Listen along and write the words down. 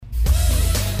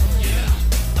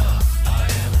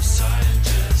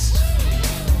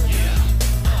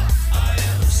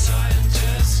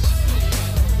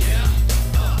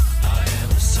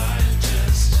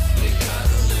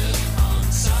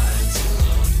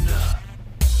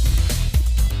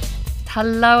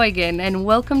Hello again and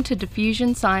welcome to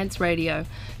Diffusion Science Radio,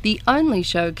 the only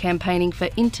show campaigning for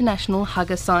International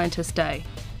Hugger Scientist Day.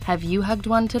 Have you hugged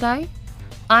one today?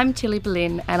 I'm Tilly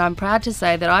Berlin and I'm proud to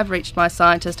say that I've reached my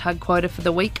scientist hug quota for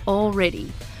the week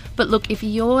already. But look, if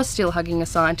you're still hugging a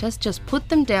scientist, just put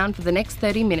them down for the next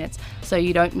 30 minutes so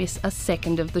you don't miss a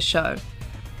second of the show.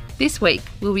 This week,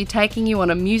 we'll be taking you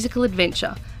on a musical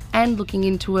adventure and looking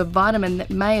into a vitamin that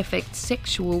may affect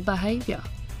sexual behaviour.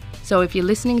 So if you're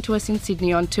listening to us in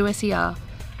Sydney on 2SER,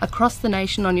 across the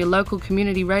nation on your local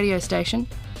community radio station,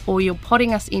 or you're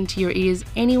podding us into your ears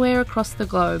anywhere across the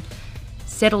globe,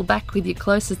 settle back with your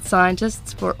closest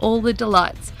scientists for all the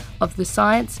delights of the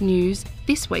science news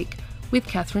this week with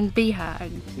Catherine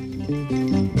Behag.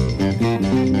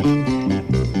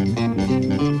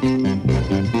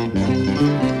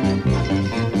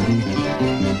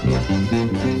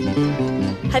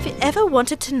 Have you ever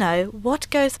wanted to know what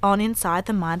goes on inside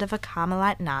the mind of a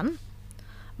Carmelite nun?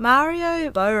 Mario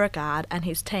Beauregard and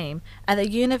his team at the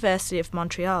University of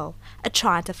Montreal are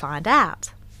trying to find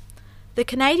out. The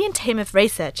Canadian team of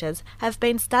researchers have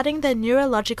been studying the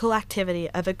neurological activity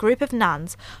of a group of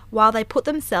nuns while they put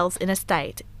themselves in a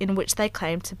state in which they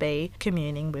claim to be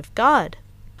communing with God.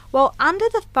 While under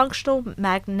the functional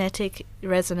magnetic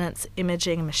resonance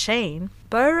imaging machine,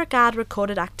 Beauregard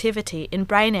recorded activity in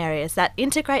brain areas that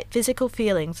integrate physical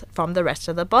feelings from the rest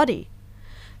of the body.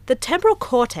 The temporal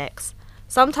cortex,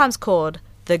 sometimes called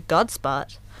the God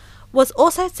spot, was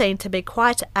also seen to be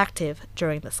quite active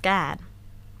during the scan.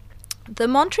 The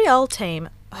Montreal team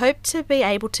hoped to be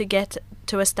able to get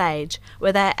to a stage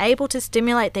where they are able to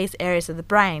stimulate these areas of the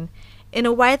brain in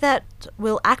a way that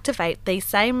will activate these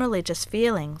same religious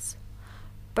feelings.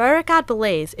 Beauregard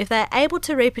believes if they are able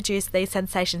to reproduce these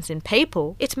sensations in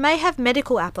people, it may have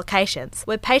medical applications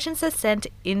where patients are sent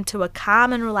into a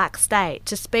calm and relaxed state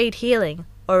to speed healing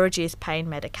or reduce pain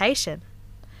medication.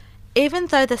 Even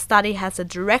though the study has a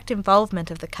direct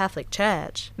involvement of the Catholic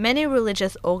Church, many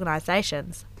religious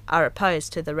organisations are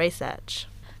opposed to the research.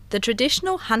 The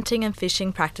traditional hunting and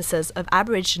fishing practices of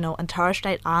Aboriginal and Torres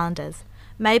Strait Islanders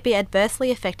may be adversely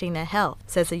affecting their health,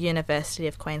 says the University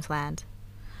of Queensland.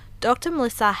 Dr.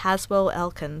 Melissa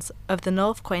Haswell-Elkins of the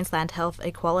North Queensland Health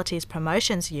Equalities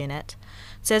Promotions Unit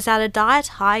says that a diet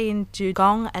high in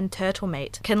dugong and turtle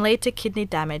meat can lead to kidney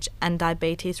damage and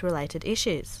diabetes-related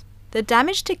issues. The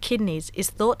damage to kidneys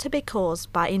is thought to be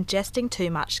caused by ingesting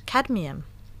too much cadmium.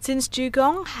 Since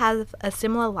dugong have a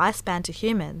similar lifespan to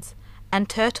humans, and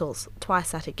turtles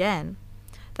twice that again,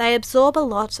 they absorb a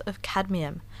lot of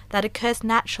cadmium that occurs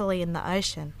naturally in the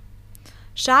ocean.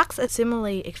 Sharks are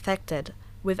similarly affected,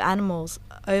 with animals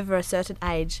over a certain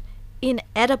age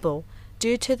inedible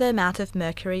due to the amount of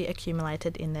mercury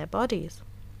accumulated in their bodies.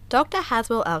 Dr.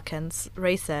 Haswell-Elkins'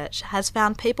 research has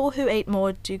found people who eat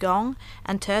more dugong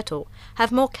and turtle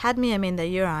have more cadmium in their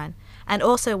urine and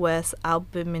also worse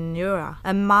albuminuria,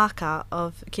 a marker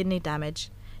of kidney damage,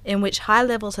 in which high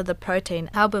levels of the protein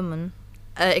albumin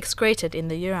are excreted in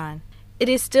the urine. It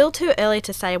is still too early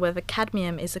to say whether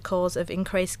cadmium is the cause of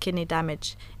increased kidney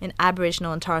damage in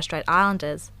Aboriginal and Torres Strait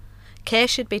Islanders. Care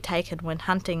should be taken when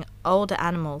hunting older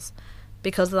animals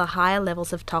because of the higher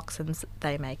levels of toxins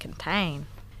they may contain.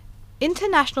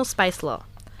 International space law,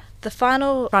 the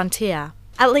final frontier.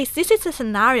 At least this is a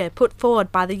scenario put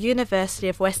forward by the University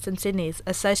of Western Sydney's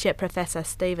Associate Professor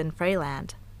Stephen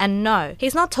Freeland. And no,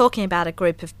 he's not talking about a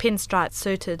group of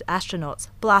pinstripe-suited astronauts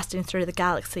blasting through the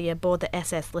galaxy aboard the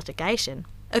SS Litigation.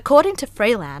 According to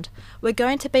Freeland, we're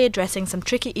going to be addressing some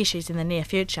tricky issues in the near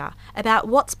future about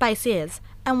what space is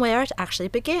and where it actually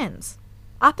begins.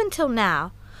 Up until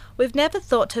now, we've never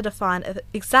thought to define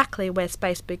exactly where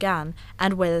space began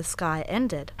and where the sky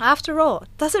ended. After all,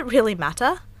 does it really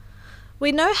matter?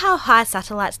 We know how high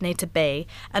satellites need to be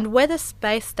and where the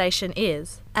space station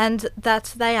is, and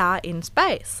that they are in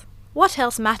space. What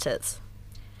else matters?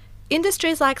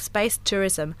 Industries like space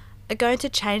tourism are going to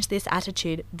change this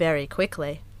attitude very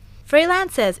quickly. Freeland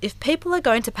says if people are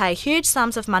going to pay huge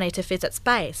sums of money to visit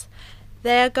space,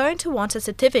 they are going to want a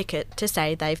certificate to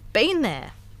say they've been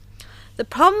there. The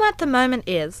problem at the moment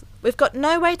is we've got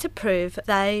no way to prove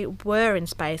they were in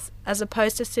space as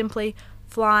opposed to simply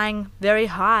flying very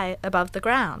high above the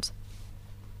ground.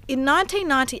 In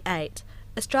 1998,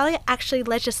 Australia actually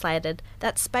legislated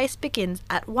that space begins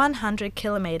at 100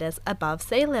 kilometres above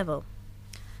sea level.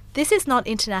 This is not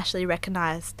internationally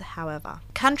recognised, however.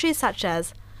 Countries such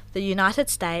as the United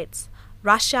States,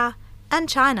 Russia and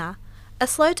China are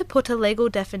slow to put a legal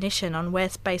definition on where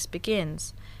space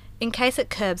begins, in case it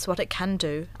curbs what it can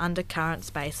do under current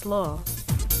space law.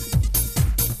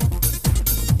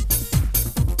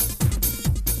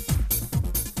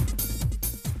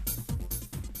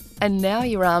 And now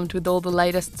you're armed with all the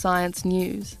latest science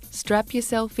news. Strap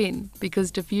yourself in, because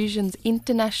Diffusion's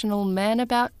international man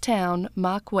about town,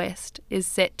 Mark West, is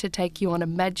set to take you on a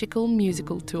magical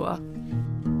musical tour.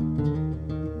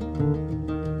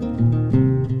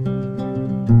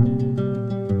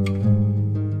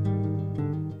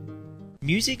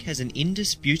 Music has an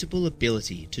indisputable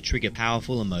ability to trigger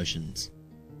powerful emotions.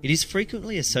 It is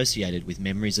frequently associated with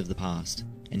memories of the past,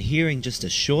 and hearing just a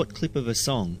short clip of a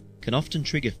song can often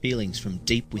trigger feelings from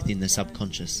deep within the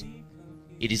subconscious.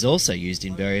 It is also used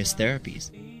in various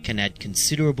therapies, can add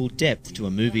considerable depth to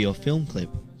a movie or film clip,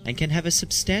 and can have a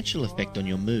substantial effect on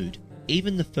your mood,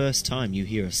 even the first time you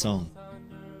hear a song.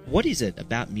 What is it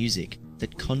about music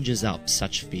that conjures up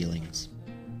such feelings?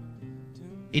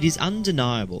 It is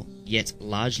undeniable, yet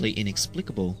largely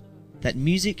inexplicable, that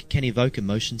music can evoke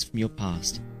emotions from your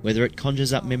past, whether it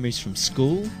conjures up memories from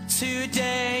school.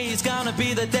 Today is gonna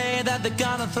be the day that they're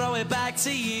gonna throw it back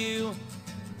to you.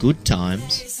 Good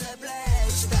times.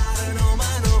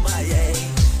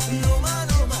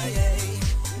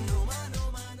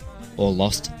 Or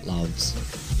lost loves.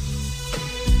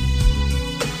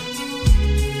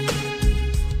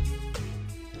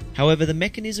 However, the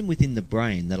mechanism within the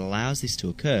brain that allows this to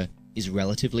occur is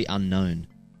relatively unknown.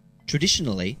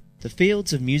 Traditionally, the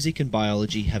fields of music and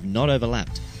biology have not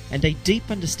overlapped, and a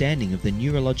deep understanding of the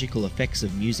neurological effects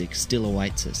of music still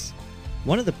awaits us.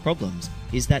 One of the problems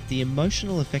is that the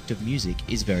emotional effect of music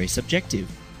is very subjective.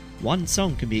 One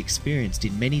song can be experienced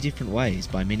in many different ways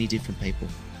by many different people.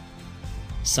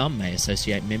 Some may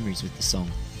associate memories with the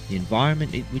song. The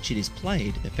environment in which it is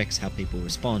played affects how people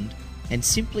respond, and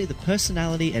simply the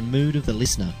personality and mood of the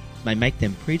listener may make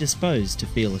them predisposed to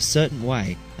feel a certain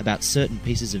way about certain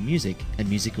pieces of music and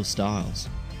musical styles.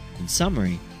 In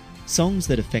summary, songs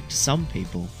that affect some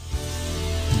people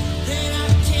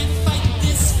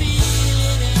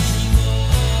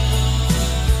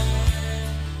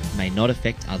may not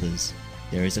affect others.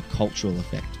 There is a cultural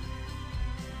effect.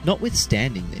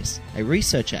 Notwithstanding this, a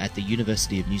researcher at the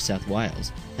University of New South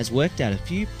Wales has worked out a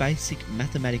few basic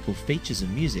mathematical features of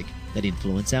music that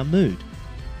influence our mood.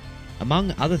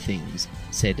 Among other things,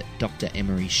 said Dr.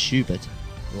 Emery Schubert,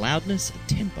 loudness,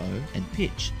 tempo, and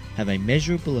pitch have a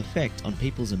measurable effect on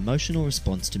people's emotional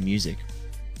response to music.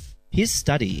 His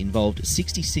study involved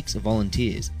 66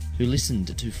 volunteers who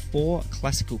listened to 4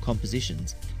 classical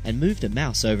compositions and moved a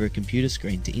mouse over a computer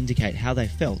screen to indicate how they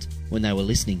felt when they were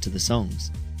listening to the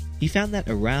songs. He found that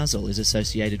arousal is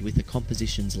associated with the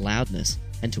composition's loudness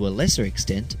and to a lesser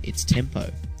extent its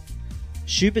tempo.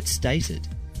 Schubert stated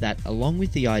that along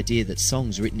with the idea that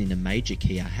songs written in a major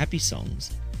key are happy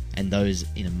songs and those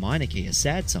in a minor key are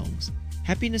sad songs,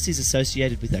 happiness is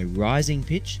associated with a rising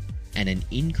pitch and an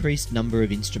increased number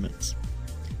of instruments.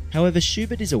 However,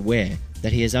 Schubert is aware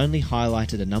that he has only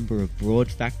highlighted a number of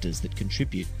broad factors that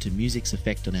contribute to music's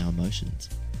effect on our emotions.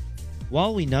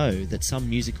 While we know that some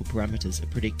musical parameters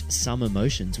predict some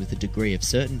emotions with a degree of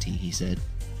certainty, he said,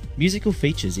 musical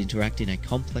features interact in a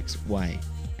complex way,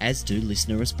 as do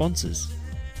listener responses.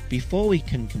 Before we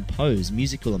can compose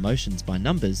musical emotions by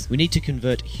numbers, we need to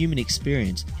convert human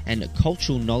experience and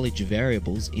cultural knowledge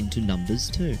variables into numbers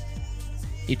too.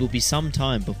 It will be some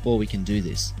time before we can do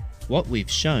this. What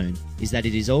we've shown is that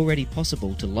it is already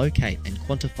possible to locate and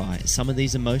quantify some of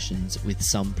these emotions with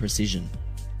some precision.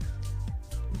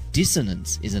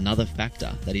 Dissonance is another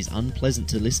factor that is unpleasant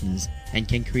to listeners and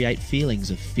can create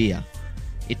feelings of fear.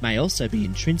 It may also be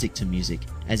intrinsic to music,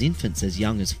 as infants as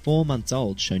young as 4 months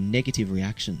old show negative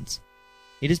reactions.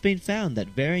 It has been found that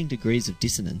varying degrees of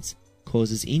dissonance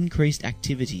causes increased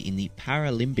activity in the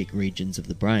paralimbic regions of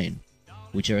the brain,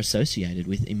 which are associated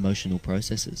with emotional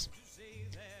processes.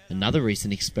 Another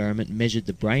recent experiment measured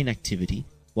the brain activity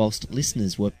whilst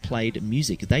listeners were played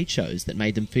music they chose that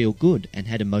made them feel good and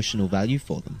had emotional value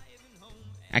for them.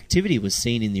 Activity was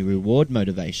seen in the reward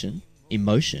motivation,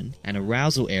 emotion, and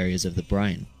arousal areas of the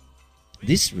brain.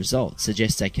 This result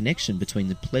suggests a connection between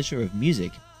the pleasure of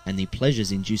music and the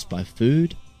pleasures induced by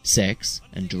food, sex,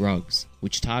 and drugs,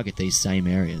 which target these same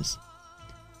areas.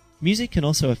 Music can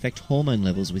also affect hormone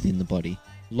levels within the body,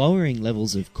 lowering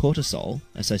levels of cortisol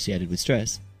associated with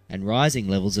stress and rising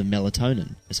levels of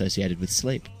melatonin associated with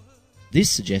sleep. This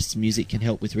suggests music can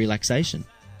help with relaxation.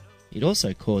 It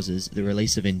also causes the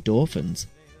release of endorphins,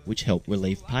 which help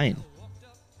relieve pain.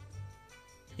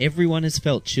 Everyone has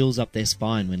felt chills up their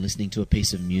spine when listening to a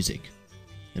piece of music.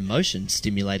 Emotions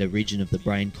stimulate a region of the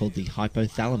brain called the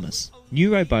hypothalamus.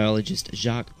 Neurobiologist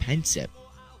Jacques Paintsep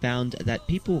found that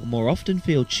people more often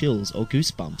feel chills or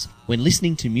goosebumps when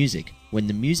listening to music when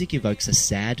the music evokes a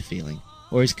sad feeling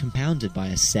or is compounded by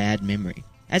a sad memory,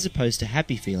 as opposed to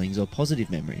happy feelings or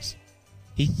positive memories.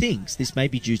 He thinks this may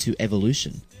be due to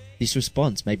evolution. This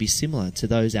response may be similar to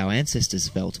those our ancestors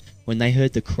felt when they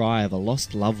heard the cry of a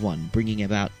lost loved one, bringing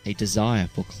about a desire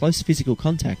for close physical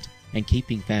contact and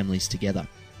keeping families together.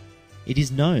 It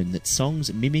is known that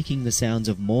songs mimicking the sounds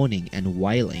of mourning and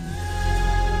wailing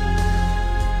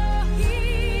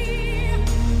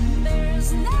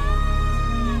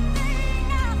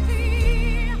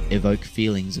evoke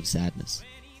feelings of sadness.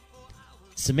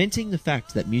 Cementing the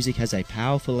fact that music has a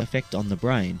powerful effect on the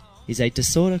brain is a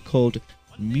disorder called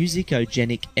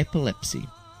musicogenic epilepsy.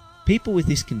 People with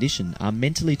this condition are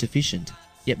mentally deficient,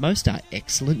 yet most are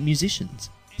excellent musicians.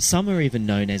 Some are even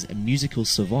known as musical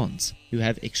savants who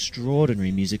have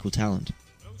extraordinary musical talent.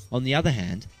 On the other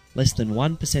hand, less than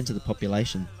 1% of the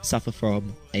population suffer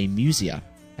from amusia,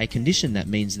 a condition that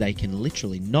means they can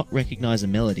literally not recognize a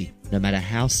melody no matter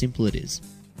how simple it is.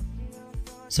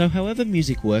 So however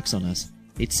music works on us,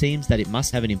 it seems that it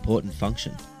must have an important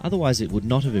function, otherwise it would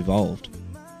not have evolved.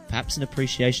 Perhaps an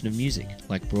appreciation of music,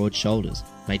 like broad shoulders,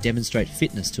 may demonstrate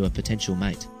fitness to a potential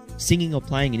mate. Singing or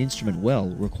playing an instrument well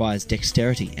requires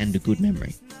dexterity and a good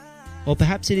memory. Or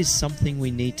perhaps it is something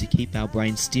we need to keep our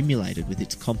brain stimulated with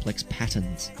its complex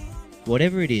patterns.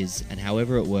 Whatever it is and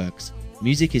however it works,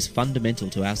 music is fundamental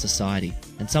to our society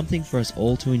and something for us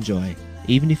all to enjoy,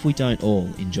 even if we don't all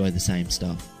enjoy the same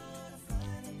stuff.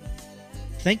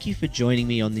 Thank you for joining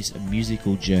me on this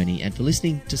musical journey and for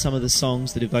listening to some of the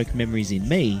songs that evoke memories in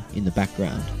me in the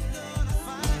background.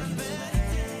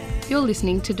 You're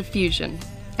listening to Diffusion,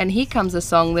 and here comes a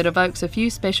song that evokes a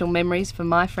few special memories for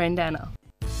my friend Anna.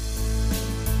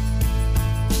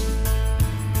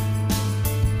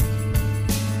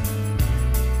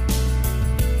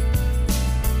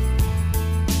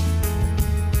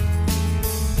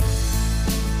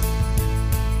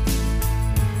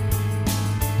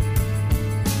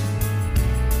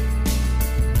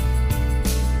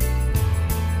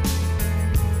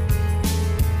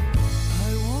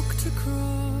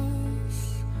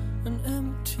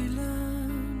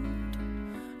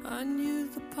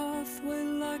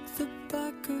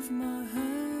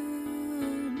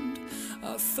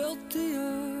 I felt the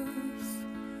earth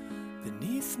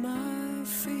beneath my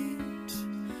feet,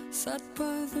 sat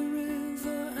by the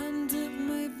river and it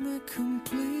made me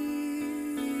complete.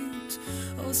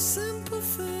 Oh, simple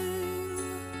thing,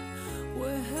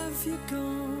 where have you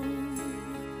gone?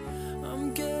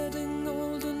 I'm getting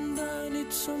old and I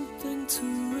need something to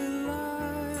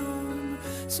rely on.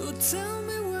 So tell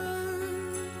me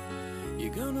when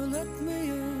you're gonna let me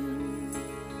in.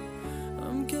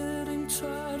 I'm getting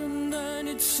tired and I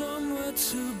need somewhere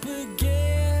to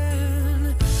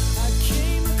begin. I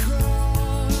came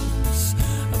across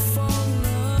a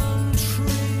fallen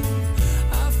tree.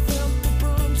 I felt the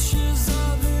branches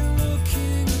of it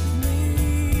looking at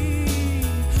me.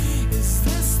 Is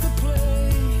this the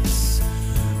place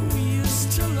we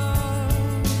used to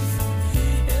love?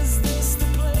 Is this the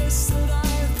place that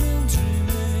I've been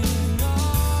dreaming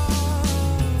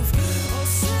of? Oh,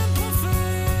 simple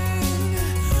thing,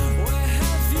 where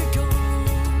have you gone?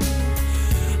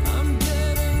 I'm getting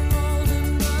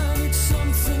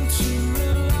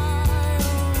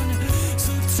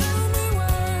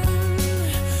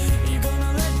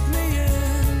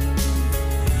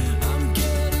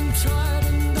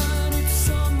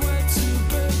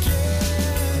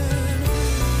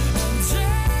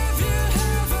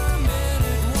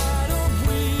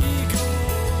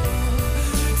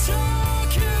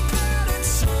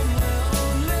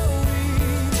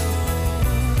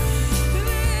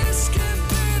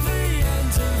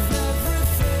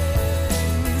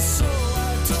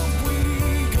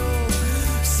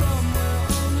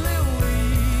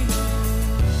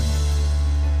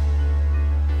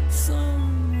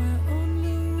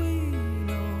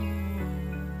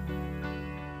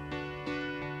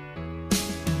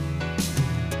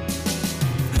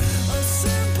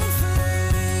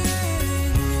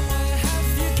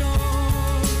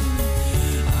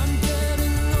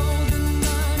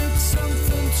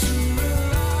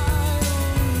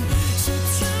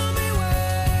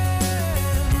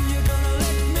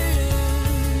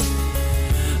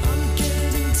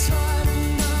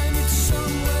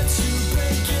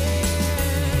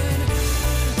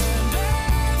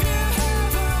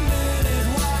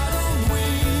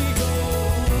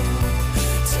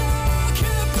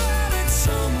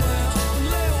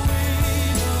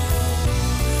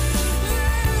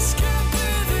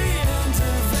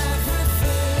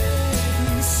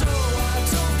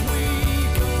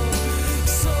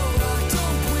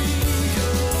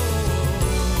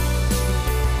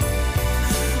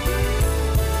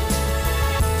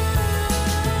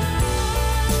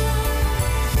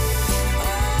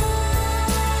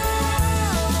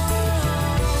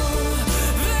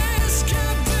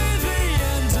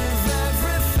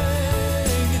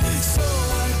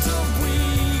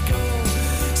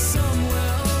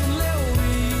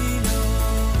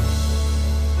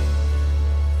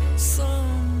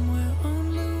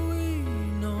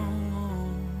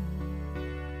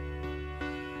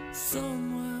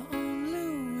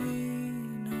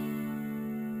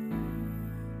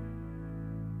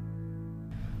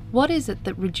What is it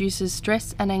that reduces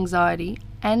stress and anxiety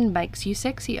and makes you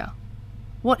sexier?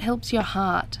 What helps your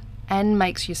heart and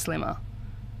makes you slimmer?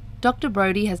 Dr.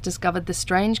 Brodie has discovered the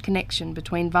strange connection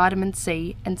between vitamin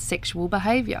C and sexual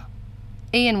behaviour.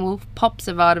 Ian Wolfe pops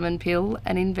a vitamin pill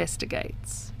and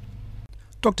investigates.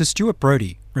 Dr. Stuart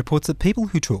Brodie reports that people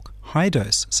who took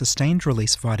high-dose,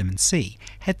 sustained-release vitamin C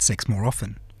had sex more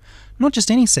often. Not just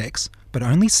any sex, but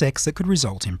only sex that could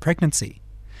result in pregnancy.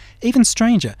 Even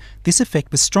stranger, this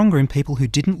effect was stronger in people who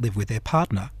didn't live with their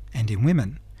partner, and in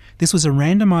women. This was a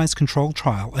randomised controlled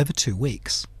trial over 2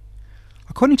 weeks.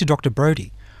 According to Dr.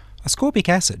 Brodie, ascorbic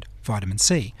acid, vitamin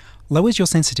C, lowers your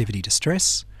sensitivity to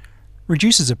stress,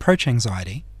 reduces approach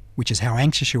anxiety, which is how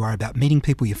anxious you are about meeting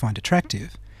people you find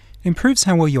attractive, improves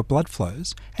how well your blood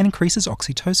flows, and increases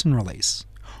oxytocin release.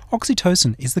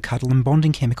 Oxytocin is the cuddle and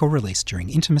bonding chemical released during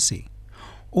intimacy.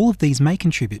 All of these may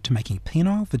contribute to making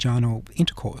penile vaginal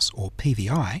intercourse, or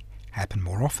PVI, happen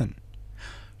more often.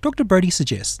 Dr. Brodie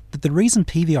suggests that the reason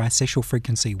PVI sexual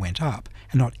frequency went up,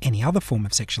 and not any other form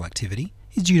of sexual activity,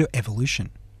 is due to evolution.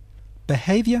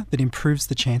 Behaviour that improves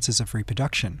the chances of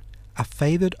reproduction are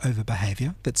favoured over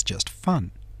behaviour that's just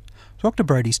fun. Dr.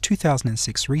 Brodie's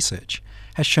 2006 research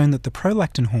has shown that the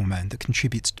prolactin hormone that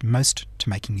contributes most to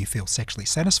making you feel sexually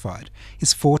satisfied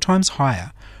is 4 times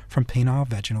higher from penile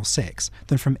vaginal sex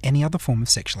than from any other form of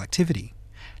sexual activity.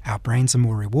 Our brains are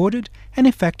more rewarded, and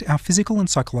in fact our physical and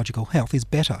psychological health is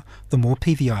better the more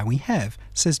PVI we have,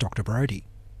 says Dr. Brodie.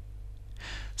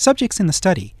 Subjects in the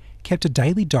study kept a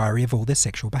daily diary of all their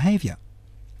sexual behaviour.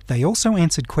 They also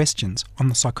answered questions on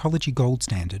the psychology gold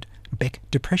standard Beck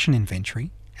Depression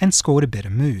Inventory and scored a better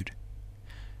mood.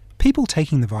 People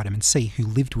taking the vitamin C who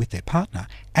lived with their partner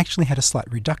actually had a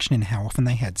slight reduction in how often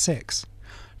they had sex.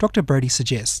 Dr. Brodie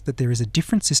suggests that there is a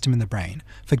different system in the brain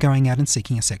for going out and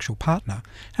seeking a sexual partner,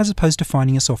 as opposed to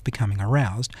finding yourself becoming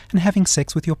aroused and having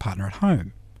sex with your partner at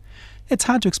home. It's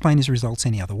hard to explain his results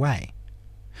any other way.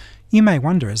 You may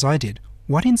wonder, as I did,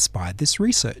 what inspired this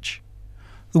research?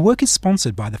 The work is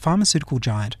sponsored by the pharmaceutical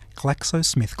giant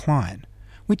GlaxoSmithKline,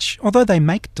 which, although they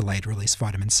make delayed-release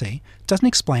vitamin C, doesn't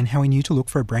explain how he knew to look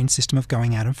for a brain system of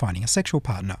going out and finding a sexual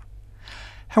partner.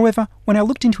 However, when I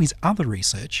looked into his other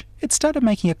research, it started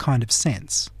making a kind of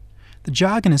sense. The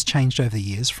jargon has changed over the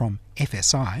years from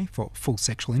FSI, for full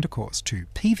sexual intercourse, to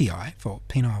PVI, for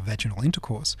penile vaginal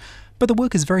intercourse, but the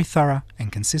work is very thorough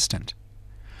and consistent.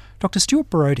 Dr. Stuart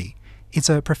Brodie is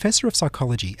a professor of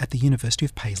psychology at the University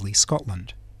of Paisley,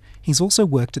 Scotland. He's also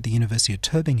worked at the University of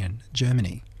Tübingen,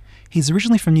 Germany. He's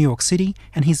originally from New York City,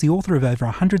 and he's the author of over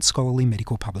 100 scholarly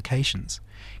medical publications.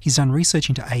 He's done research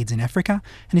into AIDS in Africa,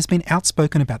 and has been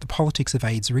outspoken about the politics of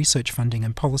AIDS research funding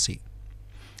and policy.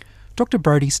 Dr.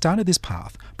 Brodie started this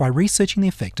path by researching the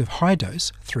effect of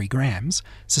high-dose, 3 grams,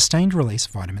 sustained-release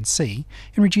vitamin C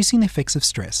in reducing the effects of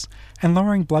stress and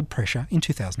lowering blood pressure in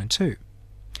 2002.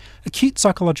 Acute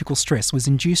psychological stress was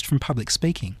induced from public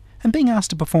speaking and being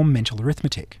asked to perform mental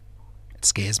arithmetic. It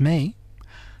scares me.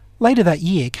 Later that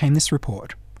year came this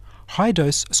report.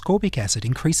 High-dose ascorbic acid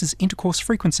increases intercourse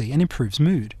frequency and improves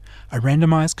mood. A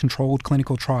randomised controlled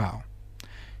clinical trial.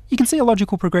 You can see a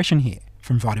logical progression here,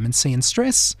 from vitamin C and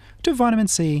stress to vitamin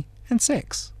C and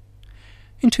sex.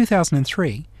 In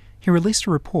 2003, he released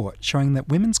a report showing that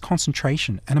women's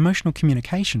concentration and emotional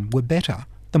communication were better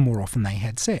the more often they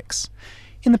had sex.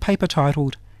 In the paper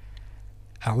titled,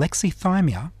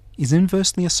 "Alexithymia is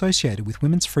inversely associated with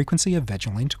women's frequency of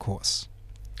vaginal intercourse."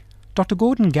 Dr.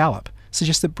 Gordon Gallup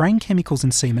suggests that brain chemicals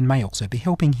in semen may also be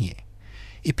helping here.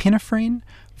 Epinephrine,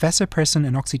 vasopressin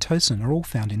and oxytocin are all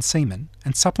found in semen,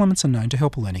 and supplements are known to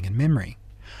help learning and memory.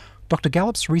 Dr.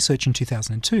 Gallup's research in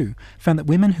 2002 found that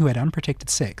women who had unprotected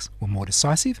sex were more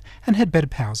decisive and had better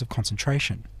powers of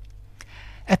concentration.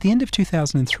 At the end of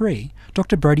 2003,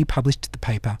 Dr. Brodie published the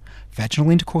paper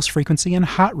Vaginal Intercourse Frequency and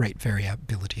Heart Rate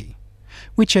Variability,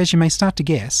 which, as you may start to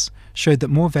guess, showed that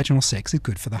more vaginal sex is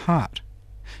good for the heart.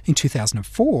 In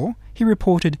 2004, he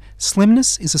reported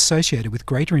slimness is associated with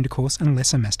greater intercourse and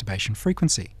lesser masturbation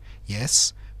frequency.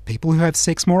 Yes, people who have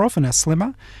sex more often are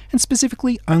slimmer, and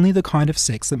specifically only the kind of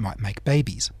sex that might make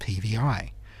babies,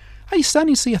 PVI. Are you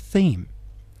starting to see a theme?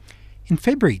 In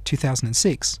February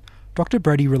 2006, Dr.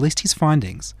 Brodie released his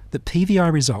findings that PVI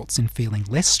results in feeling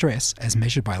less stress as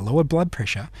measured by lower blood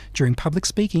pressure during public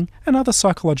speaking and other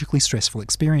psychologically stressful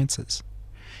experiences.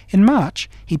 In March,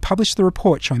 he published the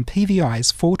report showing PVI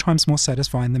is 4 times more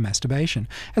satisfying than masturbation,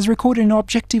 as recorded in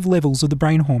objective levels of the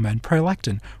brain hormone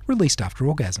prolactin released after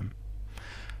orgasm.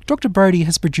 Dr. Brodie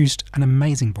has produced an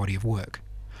amazing body of work.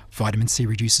 Vitamin C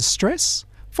reduces stress.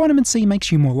 Vitamin C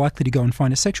makes you more likely to go and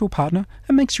find a sexual partner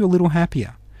and makes you a little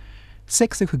happier.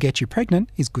 Sex that could get you pregnant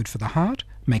is good for the heart,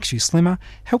 makes you slimmer,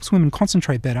 helps women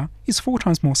concentrate better, is 4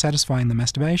 times more satisfying than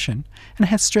masturbation, and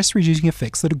has stress-reducing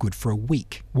effects that are good for a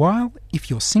week. While, if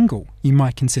you're single, you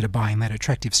might consider buying that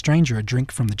attractive stranger a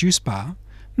drink from the juice bar,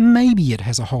 maybe it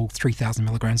has a whole 3,000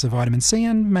 milligrams of vitamin C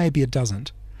and maybe it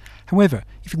doesn't. However,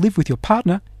 if you live with your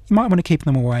partner, you might want to keep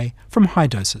them away from high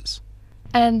doses.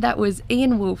 And that was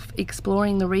Ian Wolfe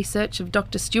exploring the research of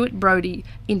Dr. Stuart Brodie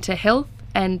into health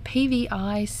and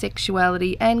PVI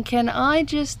sexuality. And can I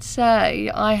just say,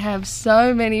 I have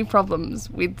so many problems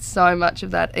with so much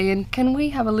of that. Ian, can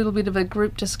we have a little bit of a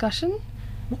group discussion?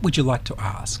 What would you like to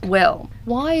ask? Well,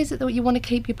 why is it that you want to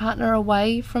keep your partner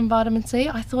away from vitamin C?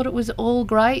 I thought it was all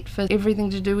great for everything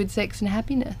to do with sex and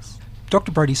happiness.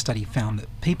 Dr. Brodie's study found that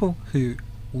people who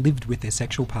lived with their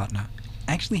sexual partner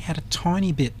actually had a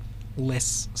tiny bit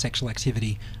less sexual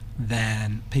activity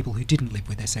than people who didn't live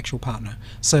with their sexual partner.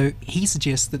 So he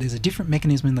suggests that there's a different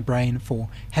mechanism in the brain for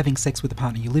having sex with the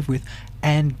partner you live with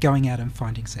and going out and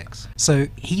finding sex. So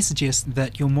he suggests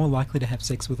that you're more likely to have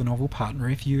sex with a novel partner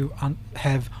if you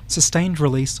have sustained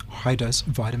release high-dose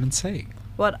vitamin C.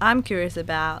 What I'm curious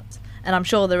about, and I'm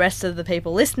sure the rest of the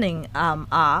people listening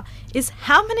are, is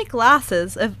how many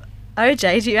glasses of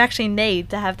OJ do you actually need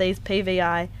to have these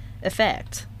PVI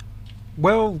effect?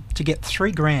 Well, to get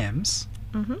 3 grams,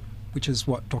 which is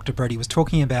what Dr. Brodie was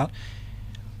talking about,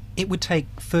 it would take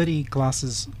 30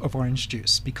 glasses of orange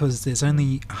juice because there's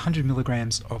only 100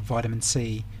 milligrams of vitamin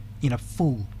C in a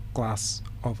full glass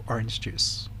of orange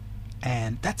juice.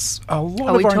 And that's a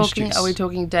lot of orange juice. Are we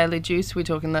talking daily juice? Are we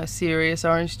talking those serious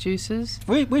orange juices?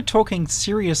 We're talking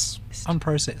serious,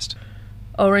 unprocessed.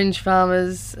 Orange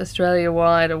farmers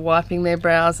Australia-wide are wiping their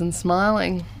brows and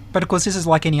smiling. But of course, this is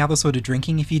like any other sort of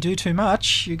drinking. If you do too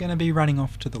much, you're going to be running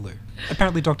off to the loo.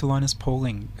 Apparently, Dr. Linus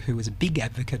Pauling, who was a big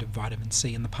advocate of vitamin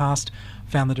C in the past,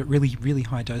 found that at really, really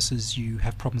high doses, you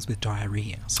have problems with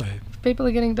diarrhoea. So if people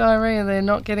are getting diarrhoea, they're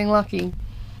not getting lucky.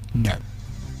 No.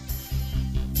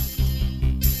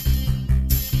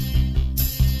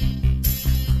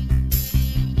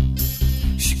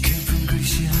 She came from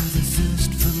Greece, she had a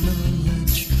thirst for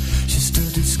knowledge. She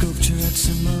studied sculpture at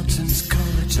St. Martin's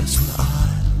College. That's where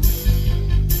I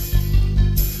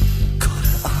caught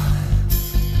her eye.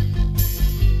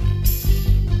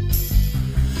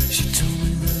 She told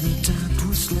me that her dad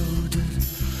was loaded.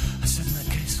 I said, in that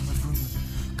case, I'll have room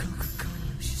with Coca-Cola.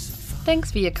 She said, fine.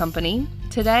 Thanks for your company.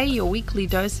 Today, your weekly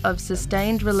dose of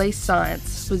sustained release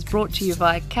science was brought to you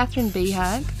by Catherine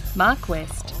Behag, Mark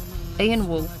West, Ian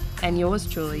Wolfe, and yours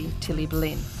truly, Tilly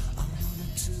Boleyn.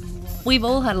 We've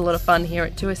all had a lot of fun here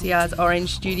at 2SER's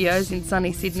Orange Studios in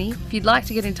sunny Sydney. If you'd like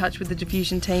to get in touch with the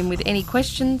Diffusion team with any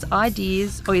questions,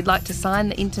 ideas, or you'd like to sign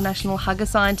the International Hugger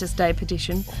Scientist Day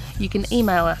petition, you can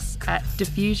email us at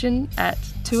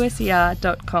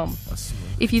diffusion@2ser.com.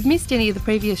 If you've missed any of the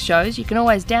previous shows, you can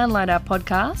always download our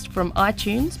podcast from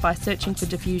iTunes by searching for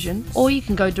Diffusion, or you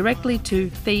can go directly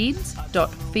to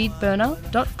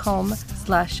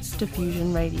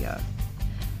feeds.feedburner.com/diffusionradio.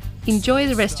 Enjoy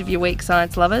the rest of your week,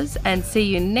 science lovers, and see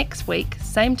you next week,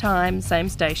 same time, same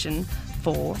station,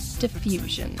 for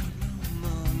Diffusion.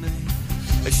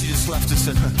 And she just laughed and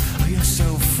said, oh, you're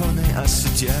so funny. I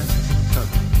said, yeah.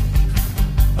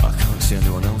 I can't see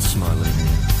anyone else smiling.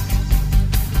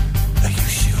 Are you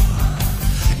sure?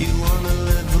 You want to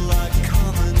live like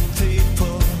common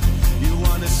people. You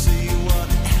want to see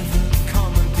whatever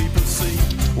common people see.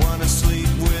 Want to sleep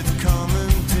with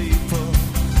common people.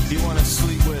 You want to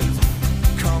sleep with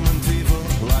common people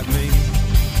like me.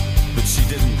 But she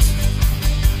didn't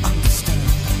understand.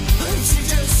 And she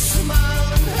just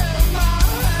smiled and held my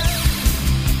hand.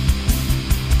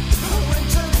 I went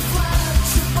to the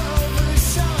flagship barber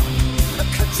shop. I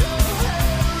cut your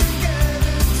hair and get a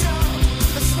job.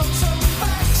 I smoked some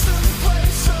facts and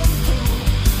played some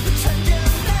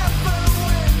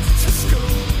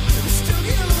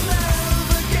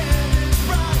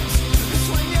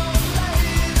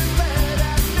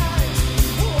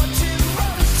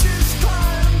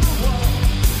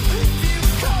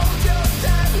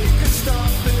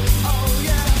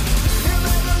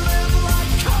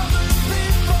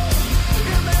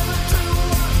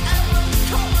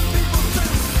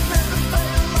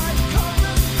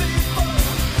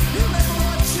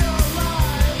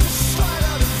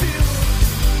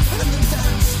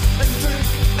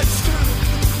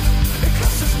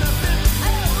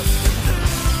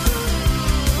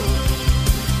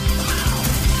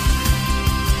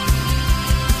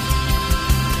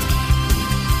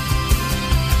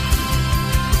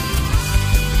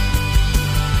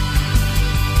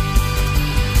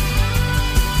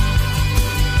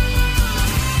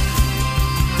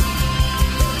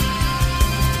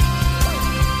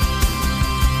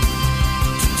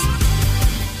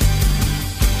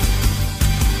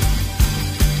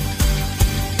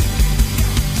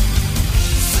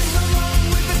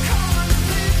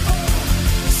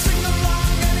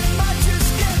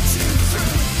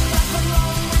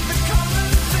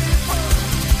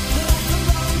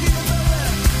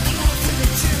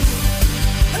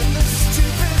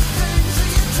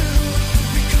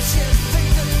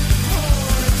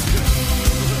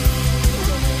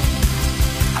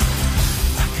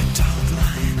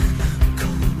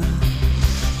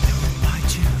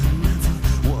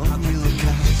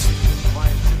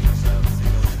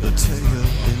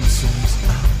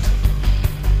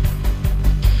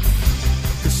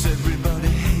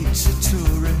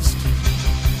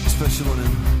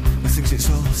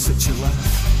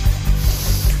love.